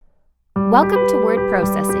Welcome to Word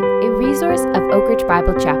Processing, a resource of Oak Ridge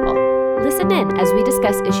Bible Chapel. Listen in as we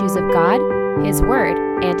discuss issues of God, His Word,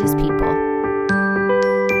 and His people.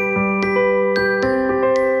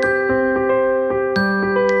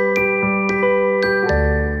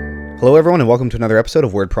 Hello everyone and welcome to another episode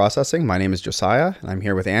of Word Processing. My name is Josiah and I'm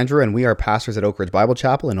here with Andrew and we are pastors at Oak Ridge Bible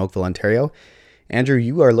Chapel in Oakville, Ontario. Andrew,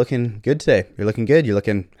 you are looking good today. You're looking good. You're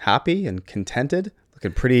looking happy and contented.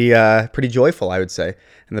 Looking pretty joyful, I would say.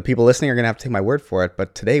 And the people listening are going to have to take my word for it.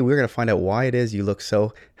 But today we're going to find out why it is you look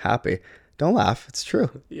so happy. Don't laugh. It's true.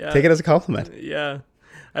 Yeah. Take it as a compliment. Yeah.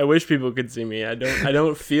 I wish people could see me. I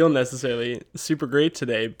don't feel necessarily super great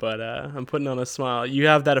today, but I'm putting on a smile. You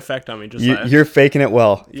have that effect on me, Josiah. You're faking it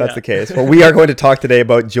well, if that's the case. Well, we are going to talk today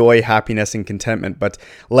about joy, happiness, and contentment, but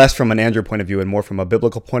less from an Andrew point of view and more from a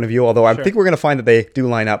biblical point of view, although I think we're going to find that they do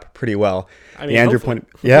line up pretty well. I mean, hopefully.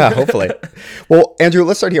 Hopefully. Well, Andrew,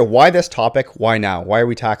 let's start here. Why this topic? Why now? Why are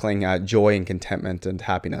we tackling joy and contentment and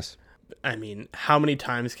happiness? I mean, how many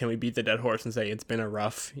times can we beat the dead horse and say it's been a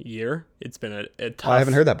rough year? It's been a tough... I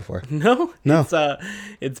haven't heard that before. No.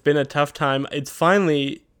 It's been a tough time. It's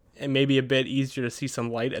finally maybe a bit easier to see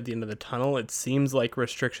some light at the end of the tunnel. It seems like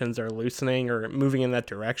restrictions are loosening or moving in that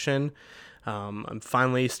direction. I'm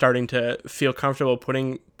finally starting to feel comfortable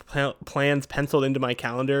putting plans penciled into my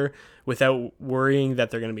calendar without worrying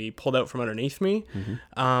that they're going to be pulled out from underneath me.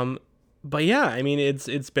 Mm-hmm. But yeah, I mean,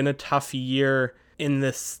 it's been a tough year. In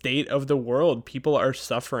the state of the world, people are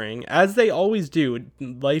suffering, as they always do.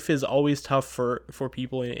 Life is always tough for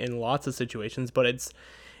people in lots of situations, but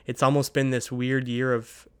it's almost been this weird year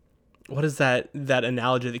of, what is that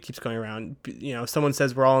analogy that keeps going around? You know, someone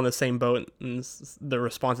says we're all in the same boat, and the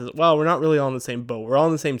response is, well, we're not really all in the same boat. We're all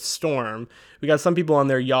in the same storm. We got some people on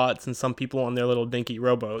their yachts and some people on their little dinky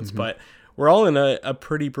rowboats, mm-hmm. but we're all in a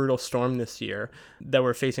pretty brutal storm this year that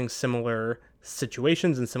we're facing similar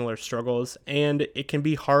situations and similar struggles, and it can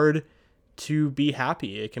be hard to be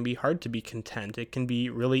happy. It can be hard to be content. It can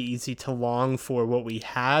be really easy to long for what we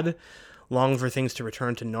had, long for things to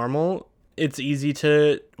return to normal. It's easy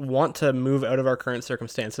to want to move out of our current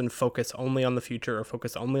circumstance and focus only on the future or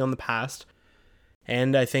focus only on the past.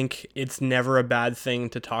 And I think it's never a bad thing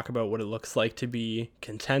to talk about what it looks like to be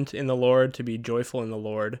content in the Lord, to be joyful in the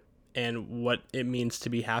Lord, and what it means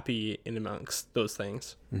to be happy in amongst those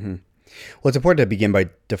things. Mm-hmm. Well, it's important to begin by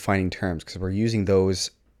defining terms because we're using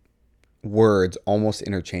those words almost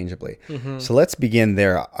interchangeably. Mm-hmm. So let's begin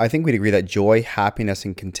there. I think we'd agree that joy, happiness,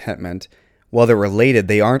 and contentment, while they're related,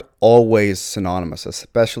 they aren't always synonymous,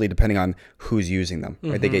 especially depending on who's using them.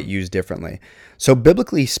 Right? Mm-hmm. They get used differently. So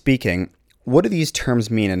biblically speaking, what do these terms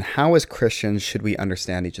mean, and how as Christians should we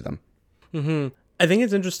understand each of them? Mm-hmm. I think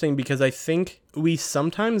it's interesting because I think we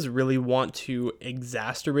sometimes really want to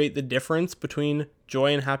exacerbate the difference between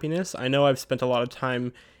joy and happiness. I know I've spent a lot of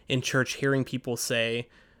time in church hearing people say,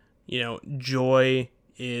 you know, joy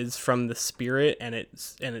is from the Spirit and it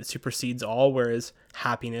supersedes all, whereas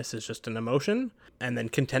happiness is just an emotion. And then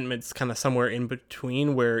contentment's kind of somewhere in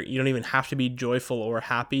between where you don't even have to be joyful or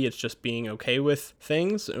happy. It's just being okay with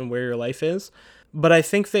things and where your life is. But I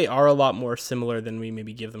think they are a lot more similar than we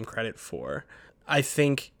maybe give them credit for. I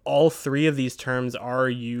think all three of these terms are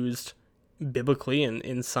used biblically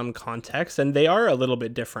in some context, and they are a little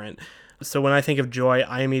bit different. So when I think of joy,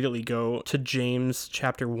 I immediately go to James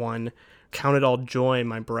chapter 1, count it all joy,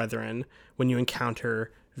 my brethren, when you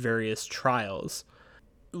encounter various trials.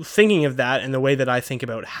 Thinking of that and the way that I think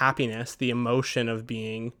about happiness, the emotion of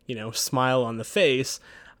being, smile on the face,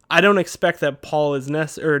 I don't expect that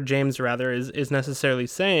James is necessarily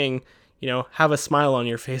saying, have a smile on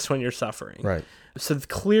your face when you're suffering. Right. So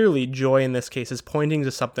clearly joy in this case is pointing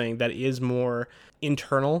to something that is more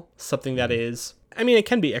internal, something that is, it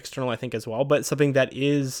can be external, I think, as well, but something that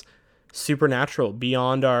is supernatural,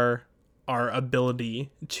 beyond our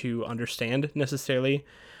ability to understand necessarily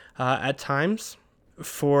at times.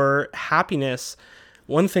 For happiness,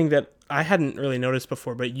 one thing that I hadn't really noticed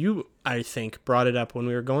before, but you, I think, brought it up when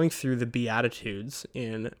we were going through the Beatitudes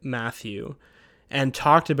in Matthew, and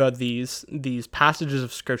talked about these passages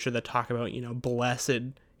of scripture that talk about, blessed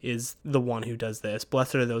is the one who does this,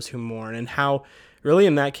 blessed are those who mourn, and how really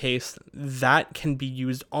in that case, that can be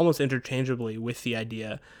used almost interchangeably with the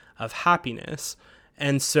idea of happiness.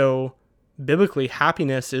 And so biblically,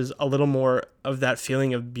 happiness is a little more of that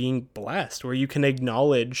feeling of being blessed, where you can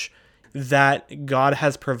acknowledge that God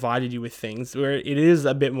has provided you with things, where it is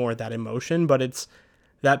a bit more that emotion, but it's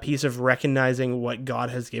that piece of recognizing what God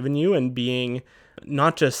has given you and being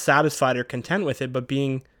not just satisfied or content with it, but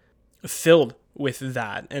being filled with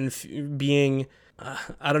that and being,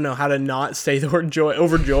 I don't know how to not say the word joy,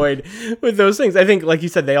 overjoyed with those things. I think, like you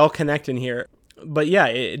said, they all connect in here. But yeah,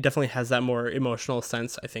 it definitely has that more emotional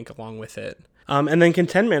sense, I think, along with it. And then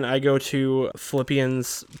contentment, I go to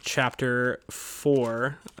Philippians chapter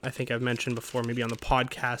 4. I think I've mentioned before, maybe on the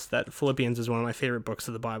podcast, that Philippians is one of my favorite books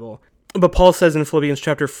of the Bible. But Paul says in Philippians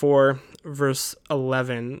chapter 4, verse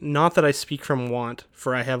 11, "Not that I speak from want,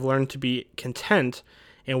 for I have learned to be content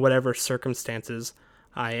in whatever circumstances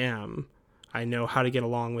I am. I know how to get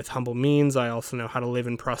along with humble means. I also know how to live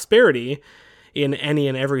in prosperity. In any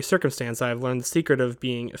and every circumstance, I have learned the secret of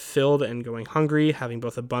being filled and going hungry, having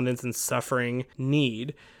both abundance and suffering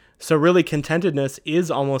need." So really, contentedness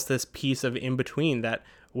is almost this piece of in between, that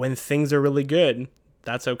when things are really good,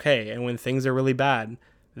 that's okay. And when things are really bad,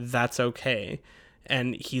 that's okay.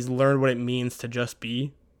 And he's learned what it means to just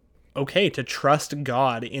be okay, to trust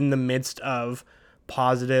God in the midst of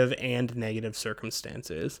positive and negative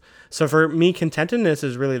circumstances. So for me, contentedness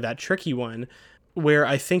is really that tricky one, where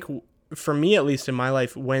I think, for me at least in my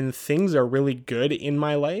life, when things are really good in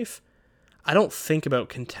my life, I don't think about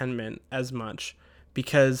contentment as much,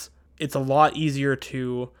 because it's a lot easier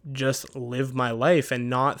to just live my life and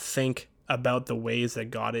not think about the ways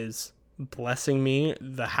that God is blessing me,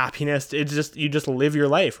 the happiness. It's just, you just live your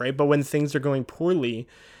life, right? But when things are going poorly,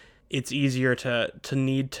 it's easier to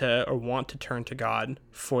need to or want to turn to God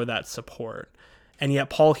for that support. And yet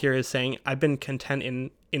Paul here is saying, I've been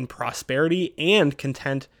content in prosperity and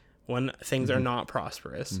content when things are not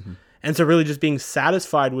prosperous. And so really just being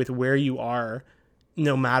satisfied with where you are,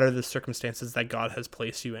 no matter the circumstances that God has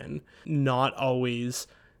placed you in, not always,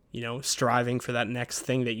 striving for that next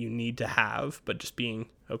thing that you need to have, but just being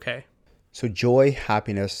okay. So joy,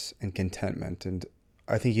 happiness, and contentment. And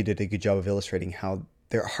I think you did a good job of illustrating how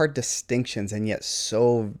there are hard distinctions, and yet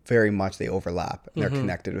so very much they overlap and they're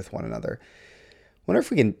connected with one another. I wonder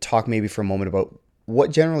if we can talk maybe for a moment about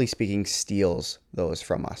what, generally speaking, steals those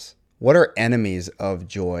from us. What are enemies of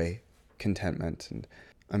joy, contentment, and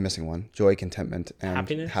I'm missing one, joy, contentment, and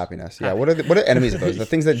happiness. Yeah, what are enemies of those? The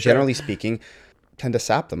things that, generally speaking, tend to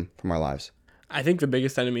sap them from our lives. I think the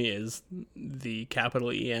biggest enemy is the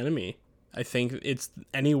capital E enemy. I think it's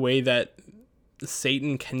any way that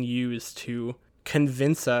Satan can use to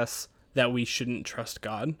convince us that we shouldn't trust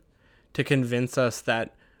God, to convince us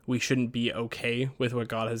that we shouldn't be okay with what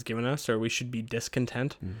God has given us, or we should be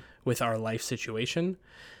discontent with our life situation.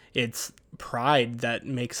 It's pride that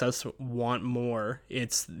makes us want more.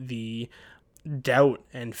 It's the doubt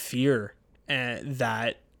and fear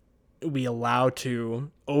that we allow to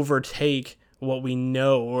overtake what we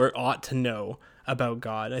know or ought to know about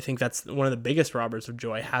God. I think that's one of the biggest robbers of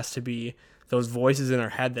joy, has to be those voices in our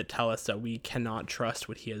head that tell us that we cannot trust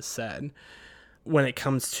what he has said. When it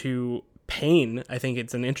comes to pain, I think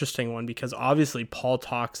it's an interesting one, because obviously Paul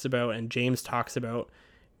talks about, and James talks about,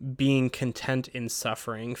 being content in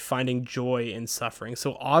suffering, finding joy in suffering.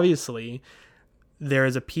 So obviously there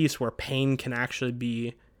is a piece where pain can actually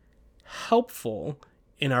be helpful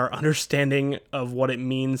in our understanding of what it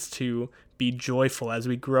means to be joyful as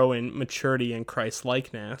we grow in maturity and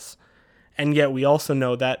Christ-likeness. And yet we also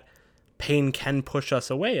know that pain can push us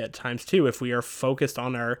away at times too, if we are focused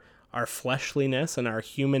on our fleshliness and our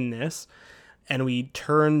humanness, and we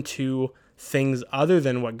turn to things other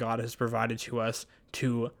than what God has provided to us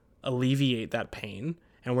to alleviate that pain.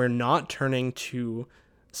 And we're not turning to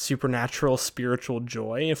supernatural spiritual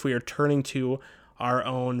joy. If we are turning to our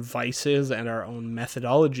own vices and our own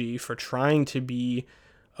methodology for trying to be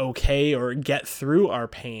okay or get through our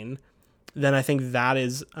pain, then I think that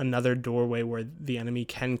is another doorway where the enemy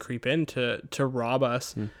can creep in to rob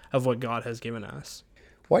us of what God has given us.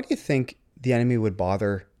 Why do you think the enemy would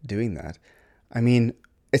bother doing that? I mean,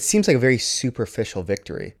 it seems like a very superficial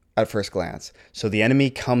victory at first glance. So the enemy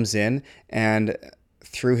comes in, and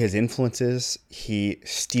through his influences, he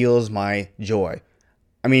steals my joy.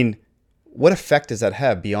 I mean, what effect does that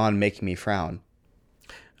have beyond making me frown?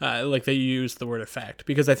 Like that you use the word effect,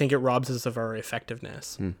 because I think it robs us of our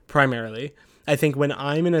effectiveness, primarily. I think when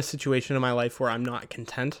I'm in a situation in my life where I'm not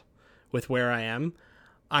content with where I am,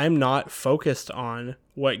 I'm not focused on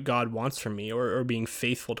what God wants from me or being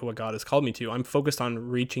faithful to what God has called me to. I'm focused on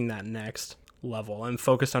reaching that next level. I'm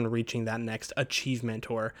focused on reaching that next achievement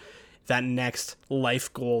or that next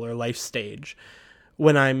life goal or life stage.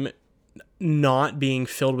 When I'm not being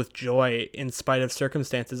filled with joy in spite of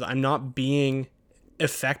circumstances, I'm not being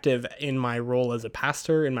effective in my role as a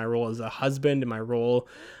pastor, in my role as a husband, in my role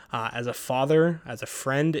as a father, as a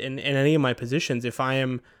friend, in any of my positions. If I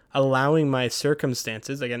am allowing my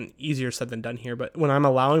circumstances, again, easier said than done here, but when I'm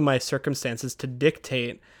allowing my circumstances to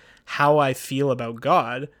dictate how I feel about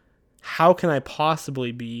God, how can I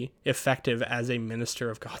possibly be effective as a minister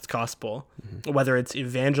of God's gospel? Whether it's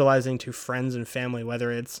evangelizing to friends and family,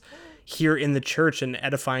 whether it's here in the church and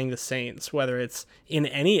edifying the saints, whether it's in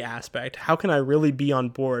any aspect, how can I really be on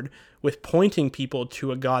board with pointing people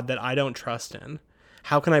to a God that I don't trust in?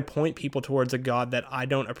 How can I point people towards a God that I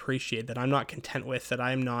don't appreciate, that I'm not content with, that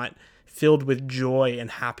I'm not filled with joy and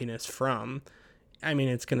happiness from? I mean,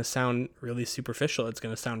 it's going to sound really superficial. It's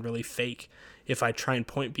going to sound really fake if I try and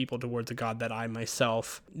point people towards a God that I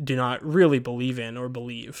myself do not really believe in or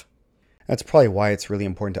believe. That's probably why it's really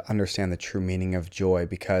important to understand the true meaning of joy,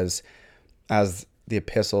 because as the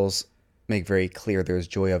epistles make very clear, there's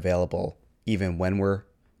joy available even when we're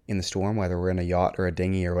in the storm, whether we're in a yacht or a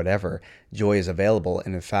dinghy or whatever. Joy is available.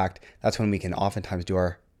 And in fact, that's when we can oftentimes do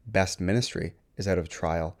our best ministry, is out of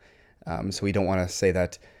trial. So we don't want to say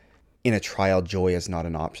that in a trial, joy is not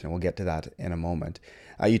an option. We'll get to that in a moment.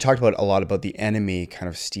 You talked about a lot about the enemy kind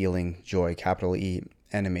of stealing joy, capital E,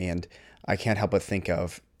 enemy. And I can't help but think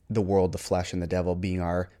of the world, the flesh, and the devil being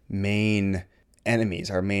our main enemies,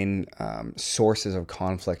 our main sources of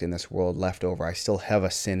conflict in this world left over. I still have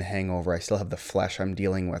a sin hangover. I still have the flesh I'm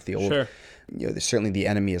dealing with. The old, Sure. Certainly the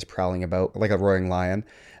enemy is prowling about like a roaring lion.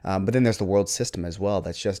 But then there's the world system as well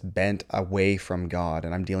that's just bent away from God.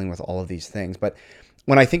 And I'm dealing with all of these things. But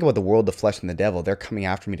when I think about the world, the flesh, and the devil, they're coming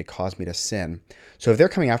after me to cause me to sin. So if they're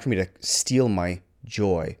coming after me to steal my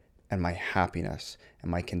joy and my happiness and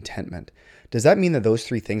my contentment, does that mean that those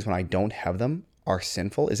three things, when I don't have them, are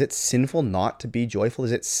sinful? Is it sinful not to be joyful?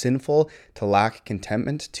 Is it sinful to lack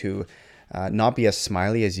contentment, to not be as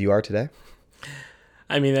smiley as you are today?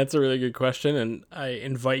 I mean, that's a really good question, and I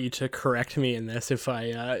invite you to correct me in this if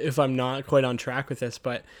I'm not quite on track with this.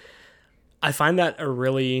 But I find that a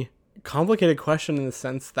really complicated question in the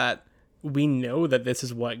sense that we know that this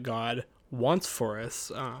is what God wants for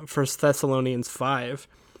us. 1 Thessalonians 5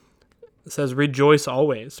 says, "Rejoice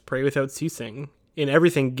always, pray without ceasing. In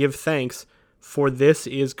everything give thanks, for this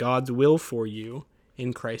is God's will for you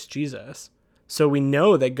in Christ Jesus." So we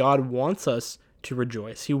know that God wants us to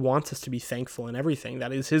rejoice. He wants us to be thankful in everything.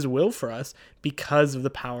 That is his will for us because of the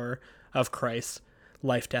power of Christ's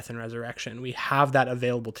life, death, and resurrection. We have that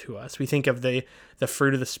available to us. We think of the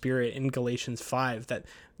fruit of the Spirit in Galatians 5, that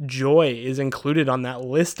joy is included on that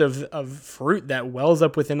list of fruit that wells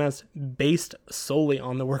up within us based solely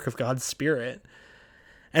on the work of God's Spirit.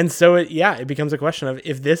 And so it becomes a question of,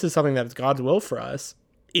 if this is something that is God's will for us,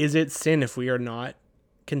 is it sin if we are not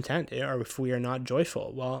content or if we are not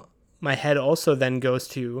joyful? Well, my head also then goes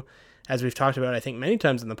to, as we've talked about, I think many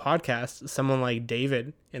times in the podcast, someone like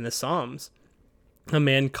David in the Psalms, a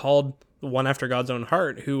man called one after God's own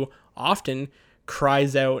heart, who often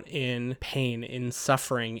cries out in pain, in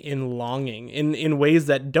suffering, in longing, in ways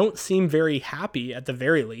that don't seem very happy at the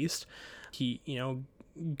very least. He,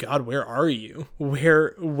 God, where are you?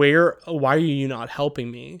 Why are you not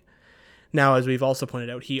helping me? Now, as we've also pointed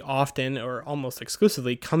out, he often, or almost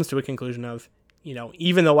exclusively, comes to a conclusion of,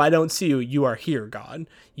 even though I don't see you, you are here, God.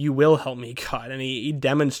 You will help me, God. And he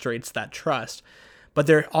demonstrates that trust. But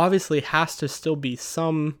there obviously has to still be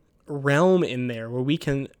some realm in there where we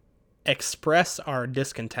can express our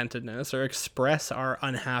discontentedness or express our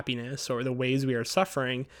unhappiness or the ways we are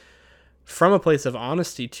suffering from a place of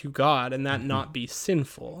honesty to God, and that not be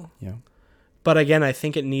sinful. Yeah. But again, I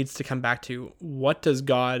think it needs to come back to, what does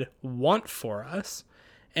God want for us?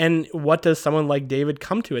 And what does someone like David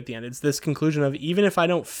come to at the end? It's this conclusion of, even if I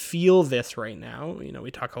don't feel this right now, we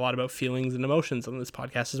talk a lot about feelings and emotions on this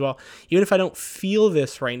podcast as well. Even if I don't feel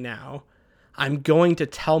this right now, I'm going to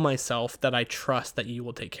tell myself that I trust that you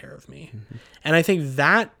will take care of me. Mm-hmm. And I think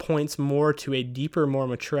that points more to a deeper, more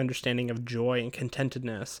mature understanding of joy and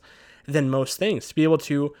contentedness than most things. To be able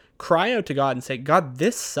to cry out to God and say, God,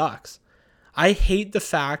 this sucks. I hate the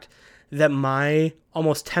fact that my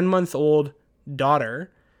almost 10-month-old daughter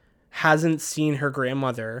hasn't seen her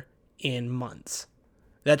grandmother in months,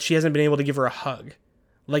 that she hasn't been able to give her a hug.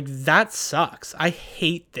 Like, that sucks. I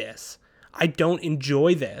hate this. I don't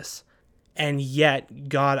enjoy this. And yet,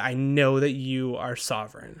 God, I know that you are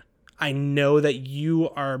sovereign. I know that you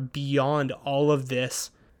are beyond all of this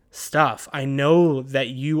stuff. I know that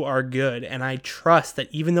you are good, and I trust that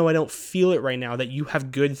even though I don't feel it right now, that you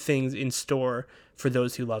have good things in store for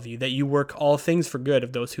those who love you, that you work all things for good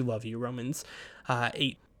of those who love you, Romans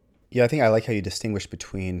 8. Yeah, I think I like how you distinguish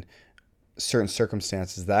between certain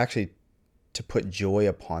circumstances that actually to put joy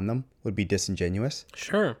upon them would be disingenuous.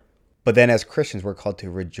 Sure. But then as Christians, we're called to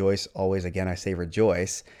rejoice always. Again, I say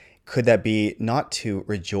rejoice. Could that be not to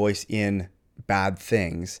rejoice in bad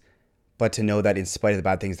things, but to know that in spite of the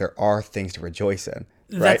bad things, there are things to rejoice in?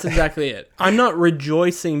 Right? That's exactly it. I'm not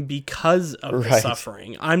rejoicing because of the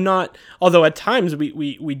suffering. I'm not, although at times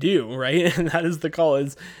we do, right? And that is the call,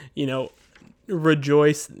 is,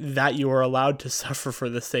 rejoice that you are allowed to suffer for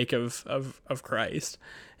the sake of Christ,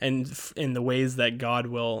 and in the ways that God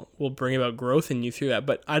will bring about growth in you through that.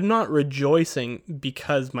 But I'm not rejoicing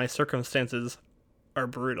because my circumstances are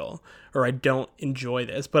brutal or I don't enjoy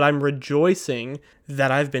this, but I'm rejoicing that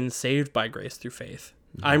I've been saved by grace through faith.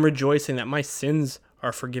 Mm-hmm. I'm rejoicing that my sins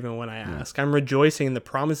are forgiven when I ask. I'm rejoicing in the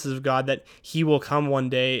promises of God that he will come one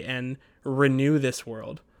day and renew this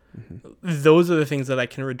world. Mm-hmm. Those are the things that I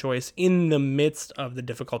can rejoice in the midst of the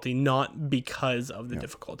difficulty, not because of the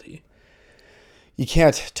difficulty. You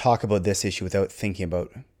can't talk about this issue without thinking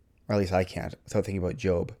about, or at least I can't, without thinking about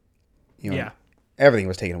Job. Everything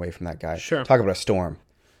was taken away from that guy. Sure. Talk about a storm.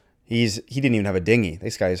 He didn't even have a dinghy.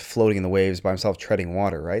 This guy is floating in the waves by himself, treading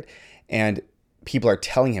water, right? And people are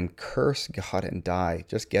telling him, curse God and die.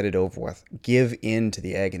 Just get it over with. Give in to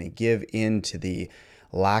the agony. Give in to the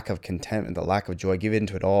lack of contentment, the lack of joy. Give in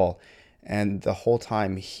to it all. And the whole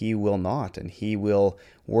time he will not. And he will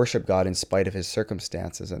worship God in spite of his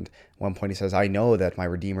circumstances. And at one point he says, I know that my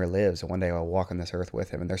Redeemer lives, and one day I'll walk on this earth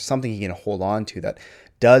with him. And there's something he can hold on to that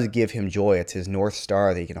does give him joy. It's his North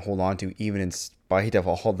Star that he can hold on to even in spite of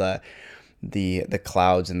all the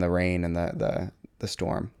clouds and the rain and the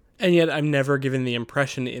storm. And yet I'm never given the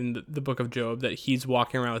impression in the book of Job that he's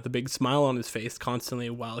walking around with a big smile on his face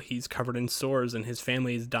constantly while he's covered in sores and his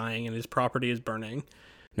family is dying and his property is burning.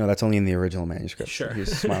 No, that's only in the original manuscript. Sure.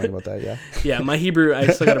 He's smiling about that, yeah. Yeah, my Hebrew, I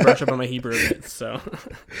still got to brush up on my Hebrew a bit, so.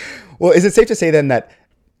 Well, is it safe to say then that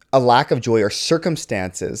a lack of joy or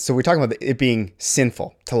circumstances, so we're talking about it being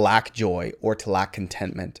sinful to lack joy or to lack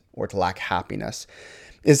contentment or to lack happiness.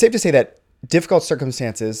 Is it safe to say that difficult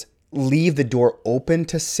circumstances leave the door open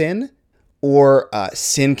to sin, or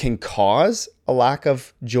sin can cause a lack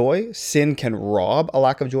of joy? Sin can rob a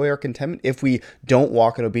lack of joy or contentment. If we don't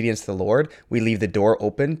walk in obedience to the Lord, we leave the door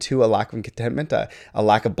open to a lack of contentment, a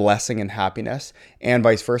lack of blessing and happiness, and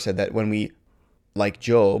vice versa, that when we, like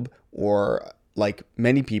Job, or like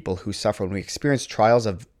many people who suffer, when we experience trials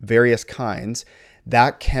of various kinds,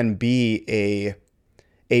 that can be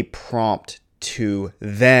a prompt to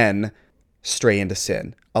then stray into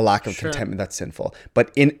sin. A lack of contentment that's sinful. But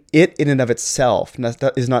in and of itself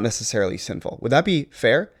is not necessarily sinful. Would that be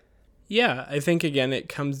fair? Yeah, I think, again, it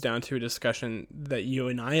comes down to a discussion that you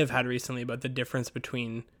and I have had recently about the difference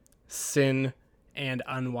between sin and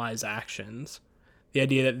unwise actions. The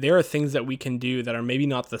idea that there are things that we can do that are maybe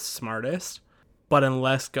not the smartest, but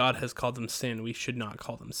unless God has called them sin, we should not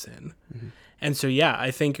call them sin. Mm-hmm. And so, yeah,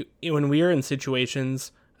 I think when we are in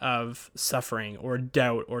situations of suffering or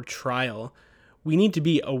doubt or trial, we need to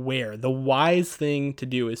be aware. The wise thing to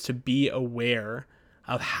do is to be aware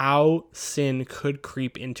of how sin could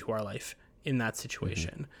creep into our life in that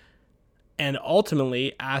situation. Mm-hmm. And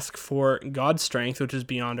ultimately ask for God's strength, which is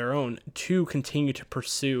beyond our own, to continue to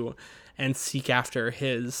pursue and seek after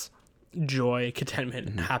his joy, contentment,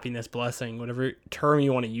 mm-hmm. happiness, blessing, whatever term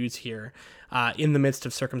you want to use here, in the midst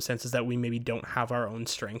of circumstances that we maybe don't have our own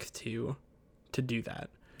strength to do that.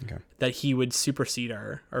 Okay. That he would supersede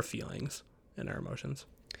our feelings and our emotions.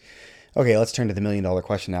 Okay, let's turn to the $1 million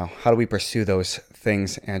question now. How do we pursue those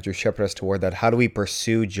things, Andrew? Shepherd us toward that. How do we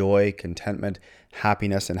pursue joy, contentment,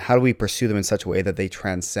 happiness, and how do we pursue them in such a way that they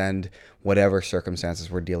transcend whatever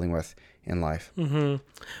circumstances we're dealing with in life? Mm-hmm.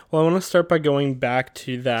 Well, I want to start by going back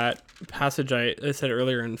to that passage I said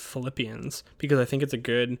earlier in Philippians, because I think it's a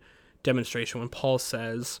good demonstration when Paul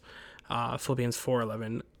says, Philippians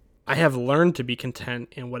 4:11, I have learned to be content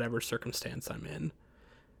in whatever circumstance I'm in.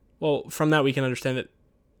 Well, from that we can understand that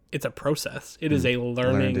it's a process. It is a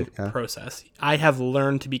learning process. I have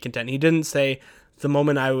learned to be content. He didn't say the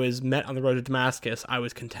moment I was met on the road to Damascus, I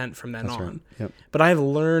was content from then on. Right. Yep. But I have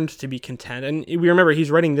learned to be content. And we remember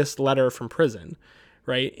he's writing this letter from prison,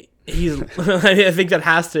 right? I think that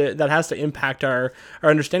has to impact our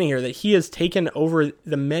understanding here, that he has taken over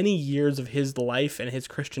the many years of his life and his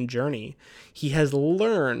Christian journey. He has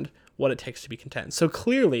learned what it takes to be content. So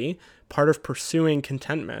clearly, part of pursuing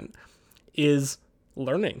contentment is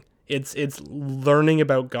learning. It's learning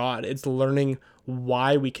about God. It's learning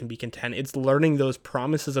why we can be content. It's learning those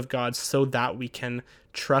promises of God so that we can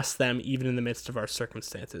trust them even in the midst of our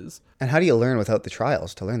circumstances. And how do you learn without the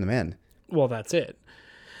trials to learn them in? Well, that's it.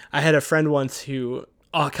 I had a friend once who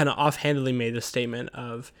kind of offhandedly made the statement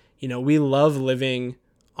of, we love living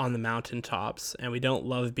on the mountaintops and we don't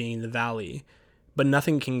love being in the valley, but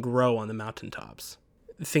nothing can grow on the mountaintops.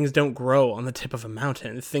 Things don't grow on the tip of a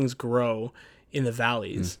mountain. Things grow in the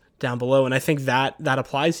valleys down below. And I think that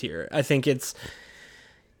applies here. I think it's,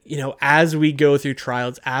 as we go through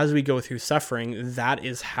trials, as we go through suffering, that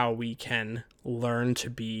is how we can learn to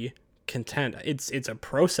be content. It's a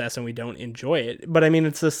process and we don't enjoy it. But I mean,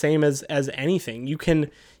 it's the same as anything. You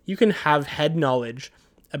can have head knowledge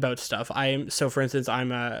about stuff. For instance,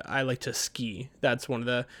 I like to ski. That's one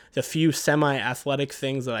of the few semi-athletic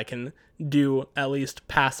things that I can do at least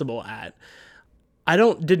passable at. I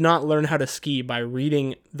did not learn how to ski by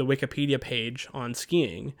reading the Wikipedia page on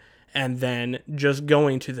skiing and then just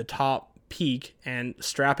going to the top peak and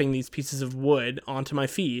strapping these pieces of wood onto my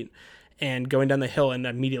feet and going down the hill and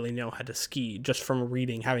immediately know how to ski just from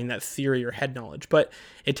reading, having that theory or head knowledge. But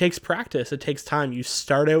it takes practice. It takes time. You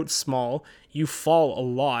start out small, you fall a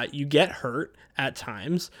lot, you get hurt at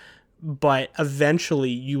times, but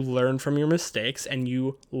eventually you learn from your mistakes and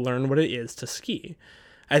you learn what it is to ski.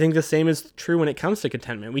 I think the same is true when it comes to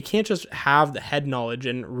contentment. We can't just have the head knowledge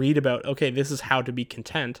and read about, okay, this is how to be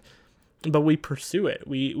content, but we pursue it.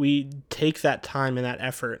 We take that time and that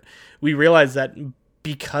effort. We realize that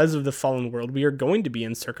because of the fallen world, we are going to be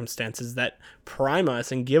in circumstances that prime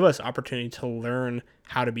us and give us opportunity to learn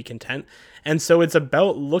how to be content. And so it's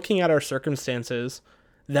about looking at our circumstances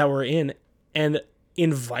that we're in and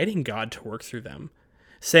inviting God to work through them.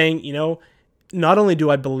 Saying, not only do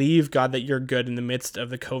I believe, God, that you're good in the midst of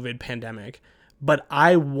the COVID pandemic, but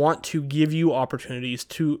I want to give you opportunities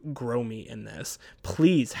to grow me in this.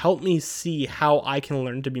 Please help me see how I can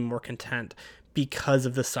learn to be more content because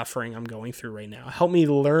of the suffering I'm going through right now. Help me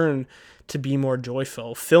learn to be more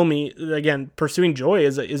joyful. Fill me, again, pursuing joy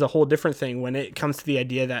is a whole different thing when it comes to the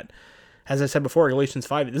idea that, as I said before, Galatians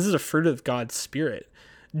 5, this is a fruit of God's Spirit.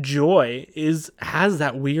 Joy has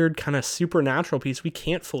that weird kind of supernatural piece we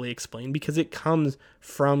can't fully explain because it comes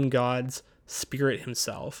from God's Spirit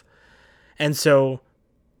himself. And so,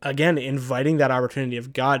 again, inviting that opportunity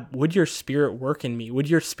of, God, would your Spirit work in me? Would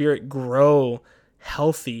your Spirit grow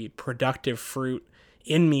healthy, productive fruit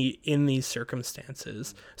in me in these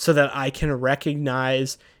circumstances so that I can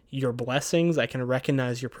recognize your blessings, I can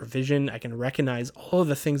recognize your provision, I can recognize all of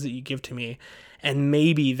the things that you give to me, and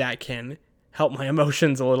maybe that can help my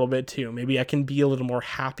emotions a little bit too. Maybe I can be a little more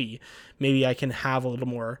happy. Maybe I can have a little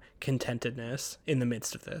more contentedness in the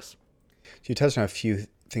midst of this. So you touched on a few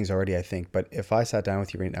things already, I think, but if I sat down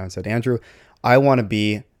with you right now and said, Andrew, I want to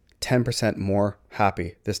be 10% more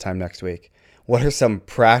happy this time next week. What are some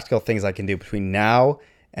practical things I can do between now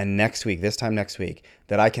and next week, this time next week,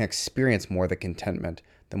 that I can experience more the contentment,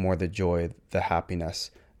 the more the joy, the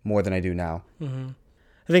happiness, more than I do now? Mm-hmm.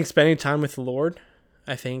 I think spending time with the Lord,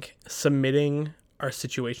 I think submitting our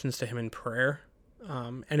situations to him in prayer,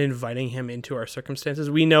 and inviting him into our circumstances.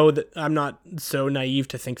 We know that I'm not so naive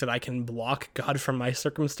to think that I can block God from my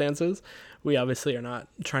circumstances. We obviously are not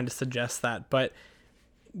trying to suggest that, but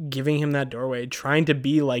giving him that doorway, trying to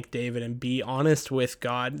be like David and be honest with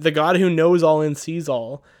God, the God who knows all and sees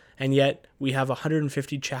all. And yet we have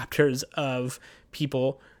 150 chapters of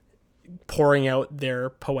people pouring out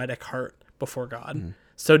their poetic heart before God. Mm-hmm.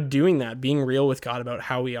 So doing that, being real with God about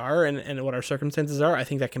how we are and what our circumstances are, I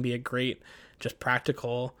think that can be a great, just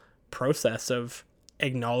practical process of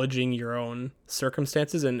acknowledging your own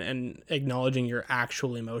circumstances and acknowledging your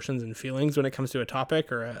actual emotions and feelings when it comes to a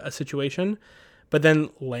topic or a situation, but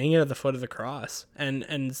then laying it at the foot of the cross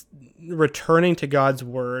and returning to God's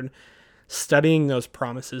word, studying those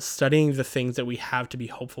promises, studying the things that we have to be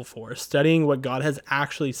hopeful for, studying what God has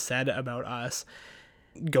actually said about us,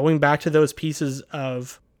 going back to those pieces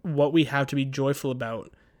of what we have to be joyful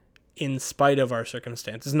about in spite of our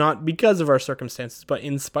circumstances, not because of our circumstances, but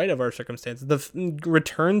in spite of our circumstances.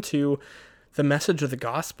 Return to the message of the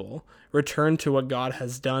gospel, return to what God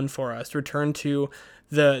has done for us, return to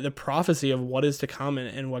the prophecy of what is to come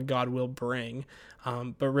and what God will bring.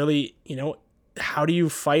 But really, how do you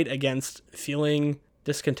fight against feeling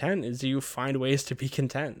discontent? Is you find ways to be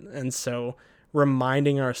content. And so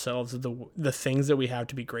reminding ourselves of the things that we have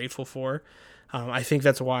to be grateful for. I think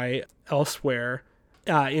that's why elsewhere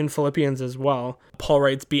in Philippians as well, Paul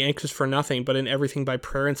writes, "Be anxious for nothing, but in everything by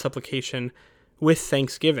prayer and supplication with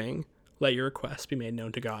thanksgiving, let your requests be made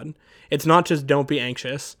known to God." It's not just don't be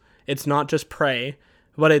anxious. It's not just pray,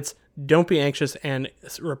 but it's don't be anxious and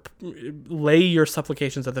lay your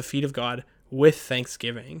supplications at the feet of God with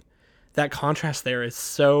thanksgiving. That contrast there is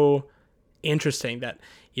so interesting that,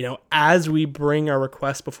 as we bring our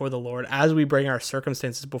requests before the Lord, as we bring our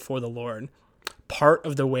circumstances before the Lord, part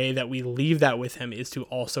of the way that we leave that with him is to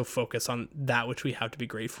also focus on that which we have to be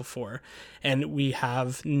grateful for. And we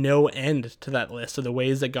have no end to that list of the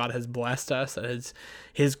ways that God has blessed us, that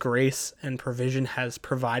his grace and provision has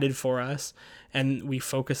provided for us. And we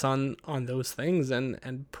focus on those things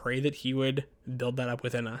and pray that he would build that up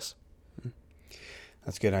within us.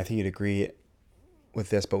 That's good. I think you'd agree with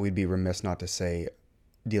this, but we'd be remiss not to say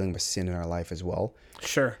dealing with sin in our life as well.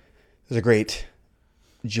 Sure. There's a great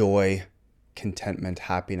joy, contentment,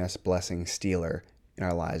 happiness, blessing stealer in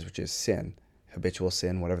our lives, which is sin, habitual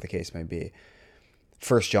sin, whatever the case may be.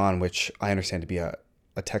 1 John, which I understand to be a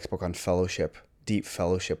textbook on fellowship, deep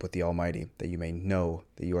fellowship with the Almighty, that you may know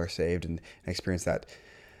that you are saved and experience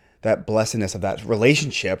that blessedness of that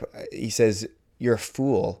relationship. He says, you're a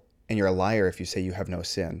fool and you're a liar if you say you have no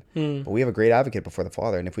sin. But we have a great advocate before the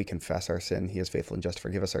Father, and if we confess our sin, he is faithful and just to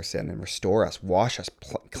forgive us our sin and restore us, wash us,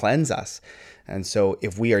 cleanse us. And so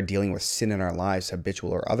if we are dealing with sin in our lives,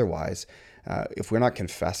 habitual or otherwise, if we're not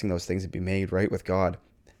confessing those things to be made right with God,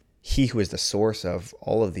 he who is the source of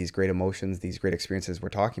all of these great emotions, these great experiences we're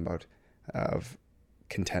talking about, of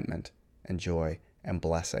contentment and joy and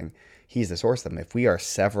blessing, he's the source of them. If we are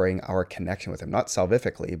severing our connection with him, not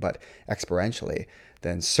salvifically, but experientially,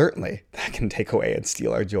 then certainly that can take away and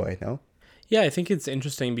steal our joy, no? Yeah, I think it's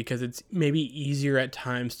interesting because it's maybe easier at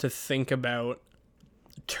times to think about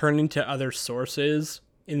turning to other sources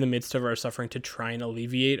in the midst of our suffering to try and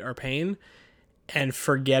alleviate our pain, and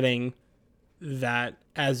forgetting that,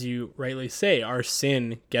 as you rightly say, our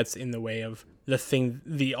sin gets in the way of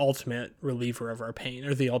the ultimate reliever of our pain,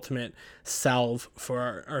 or the ultimate salve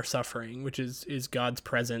for our suffering, which is God's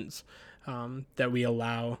presence, that we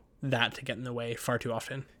allow that to get in the way far too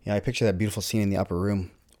often. Yeah, I picture that beautiful scene in the upper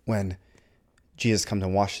room when Jesus comes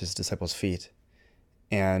and washes his disciples' feet,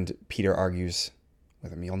 and Peter argues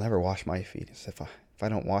with him, "You'll never wash my feet." He says, if I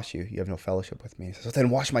don't wash you, you have no fellowship with me. He says, "Well,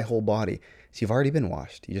 then wash my whole body." So you've already been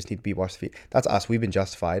washed. You just need to be washed feet. That's us. We've been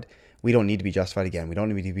justified. We don't need to be justified again. We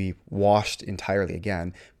don't need to be washed entirely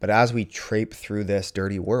again. But as we trape through this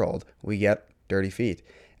dirty world, we get dirty feet.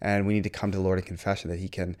 And we need to come to the Lord in confession that he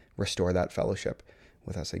can restore that fellowship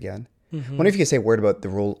with us again. I wonder if you could say a word about the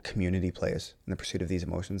role community plays in the pursuit of these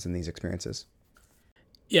emotions and these experiences.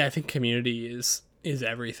 Yeah, I think community is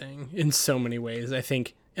everything in so many ways. I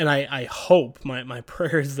think, and I hope, my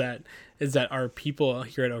prayer is that our people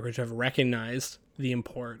here at Oak Ridge have recognized the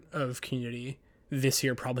import of community this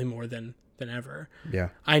year, probably more than ever. Yeah.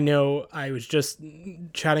 I know I was just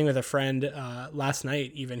chatting with a friend last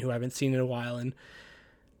night, even, who I haven't seen in a while, and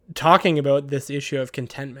talking about this issue of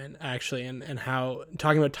contentment, actually, and how,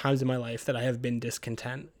 talking about times in my life that I have been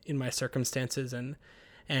discontent in my circumstances, and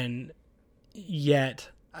yet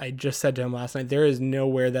I just said to him last night, there is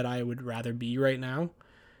nowhere that I would rather be right now.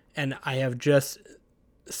 And I have just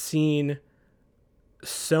seen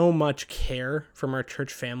so much care from our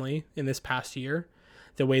church family in this past year,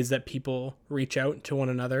 the ways that people reach out to one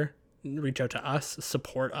another, reach out to us,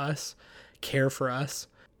 support us, care for us.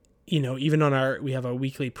 Even we have a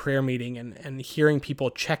weekly prayer meeting, and hearing people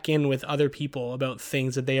check in with other people about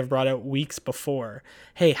things that they have brought out weeks before.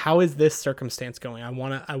 Hey, how is this circumstance going? I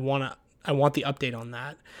want the update on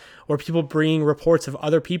that. Or people bringing reports of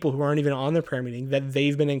other people who aren't even on the prayer meeting that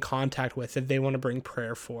they've been in contact with, that they want to bring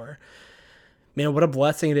prayer for. Man, what a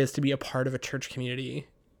blessing it is to be a part of a church community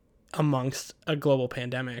amongst a global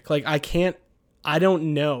pandemic. Like, I can't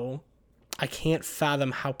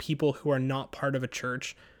fathom how people who are not part of a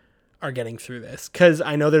church are getting through this. Because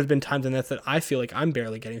I know there's been times in this that I feel like I'm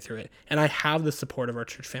barely getting through it. And I have the support of our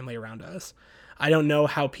church family around us. I don't know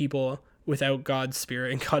how people without God's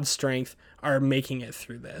Spirit and God's strength are making it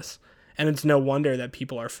through this. And it's no wonder that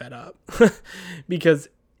people are fed up because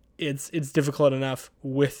it's difficult enough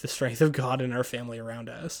with the strength of God and our family around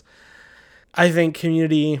us. I think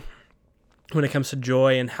community, when it comes to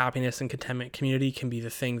joy and happiness and contentment, community can be the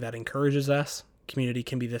thing that encourages us. Community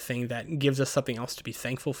can be the thing that gives us something else to be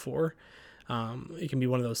thankful for. It can be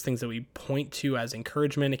one of those things that we point to as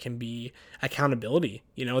encouragement. It can be accountability,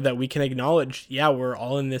 that we can acknowledge, yeah, we're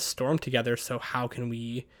all in this storm together. So how can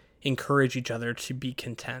we encourage each other to be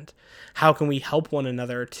content? How can we help one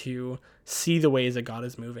another to see the ways that God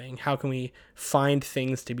is moving? How can we find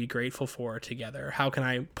things to be grateful for together? How can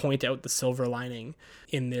I point out the silver lining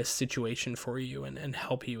in this situation for you and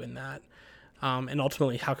help you in that? And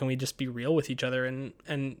ultimately, how can we just be real with each other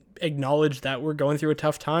and acknowledge that we're going through a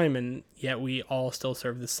tough time, and yet we all still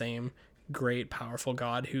serve the same great, powerful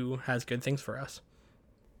God who has good things for us.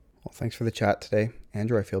 Well, thanks for the chat today,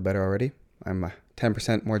 Andrew. I feel better already. I'm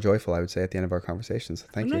 10% more joyful, I would say, at the end of our conversations.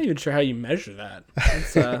 Thank you. I'm not even sure how you measure that.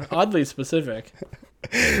 It's oddly specific.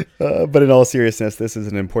 But in all seriousness, this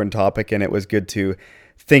is an important topic, and it was good to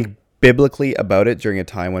think biblically about it during a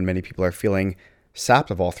time when many people are feeling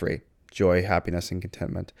sapped of all three: joy, happiness, and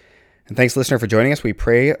contentment. And thanks, listener, for joining us. We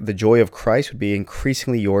pray the joy of Christ would be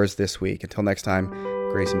increasingly yours this week. Until next time,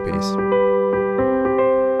 grace and peace.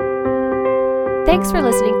 Thanks for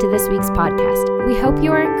listening to this week's podcast. We hope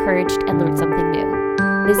you are encouraged and learned something new.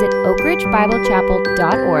 Visit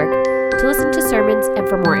oakridgebiblechapel.org to listen to sermons and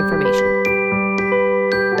for more information.